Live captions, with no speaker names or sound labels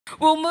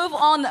We'll move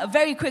on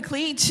very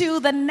quickly to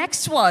the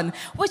next one,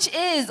 which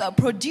is a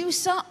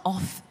Producer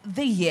of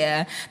the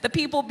Year. The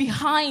people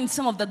behind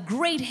some of the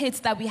great hits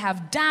that we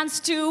have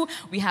danced to,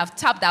 we have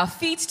tapped our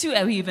feet to,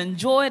 and we've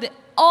enjoyed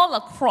all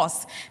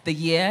across the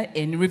year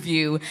in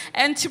review.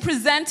 And to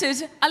present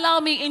it, allow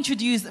me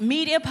introduce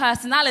media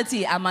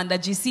personality Amanda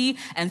GC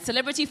and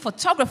celebrity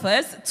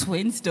photographers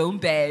Twins Don't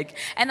Beg.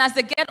 And as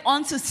they get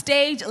onto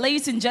stage,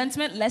 ladies and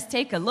gentlemen, let's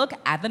take a look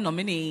at the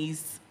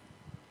nominees.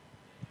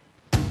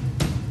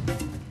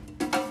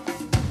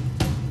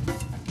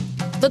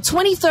 The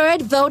 23rd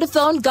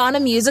Vodafone Ghana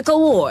Music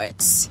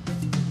Awards.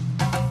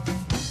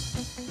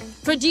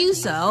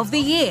 Producer of the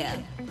Year.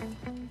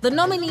 The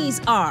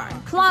nominees are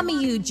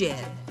Kwame Eugene,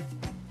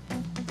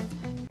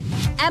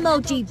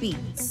 MOG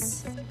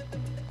Beatz,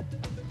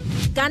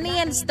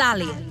 Ghanaian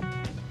Stallion,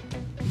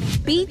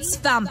 Beatz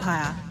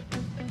Vampire,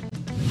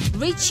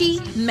 Richie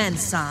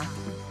Mensah,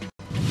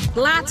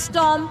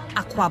 Gladstone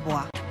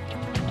Aquabwa.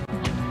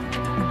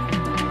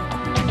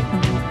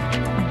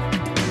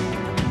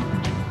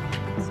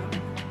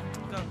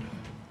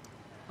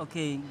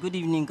 Okay, good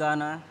evening,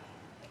 Ghana.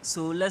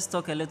 So let's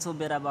talk a little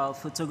bit about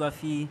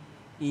photography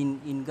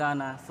in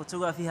Ghana.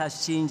 Photography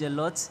has changed a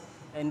lot,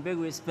 and big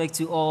respect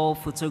to all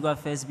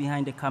photographers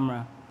behind the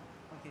camera.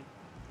 Okay,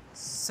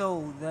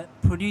 so the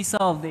Producer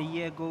of the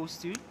Year goes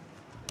to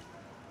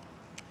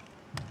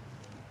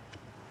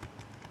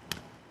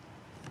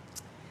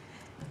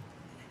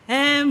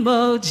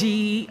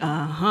MOG,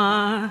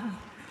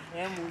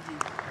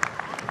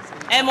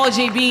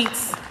 MOG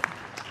Beatz.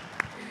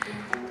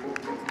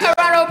 A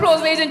round of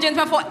applause, ladies and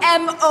gentlemen, for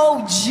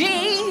MOG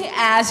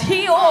as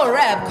he or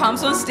rep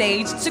comes on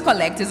stage to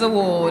collect his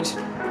award.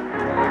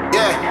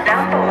 Yeah.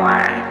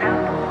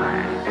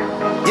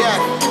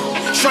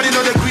 Yeah. Shorty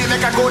know the green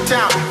like I go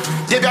down.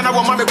 They be an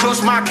hour mommy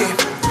close market.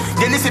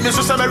 They listen me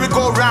so some merry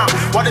go round.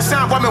 What the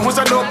sound woman who's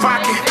a no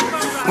pocket.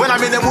 When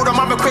I'm in the mood,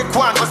 I'm a quick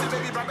one.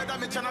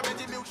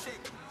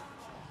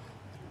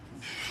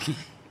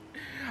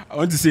 I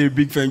want to say a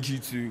big thank you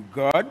to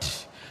God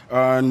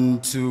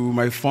and to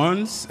my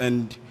fans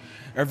and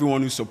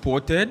everyone who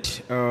supported.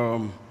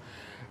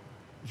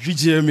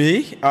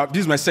 VGMA,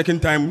 this is my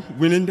second time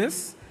winning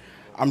this.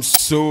 I'm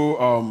so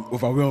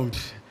overwhelmed.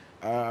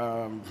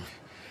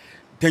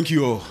 Thank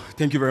you all.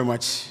 Thank you very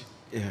much.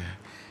 Yeah.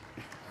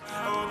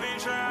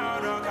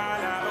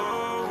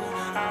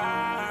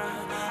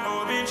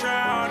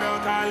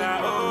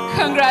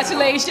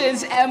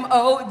 Congratulations,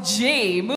 MOG.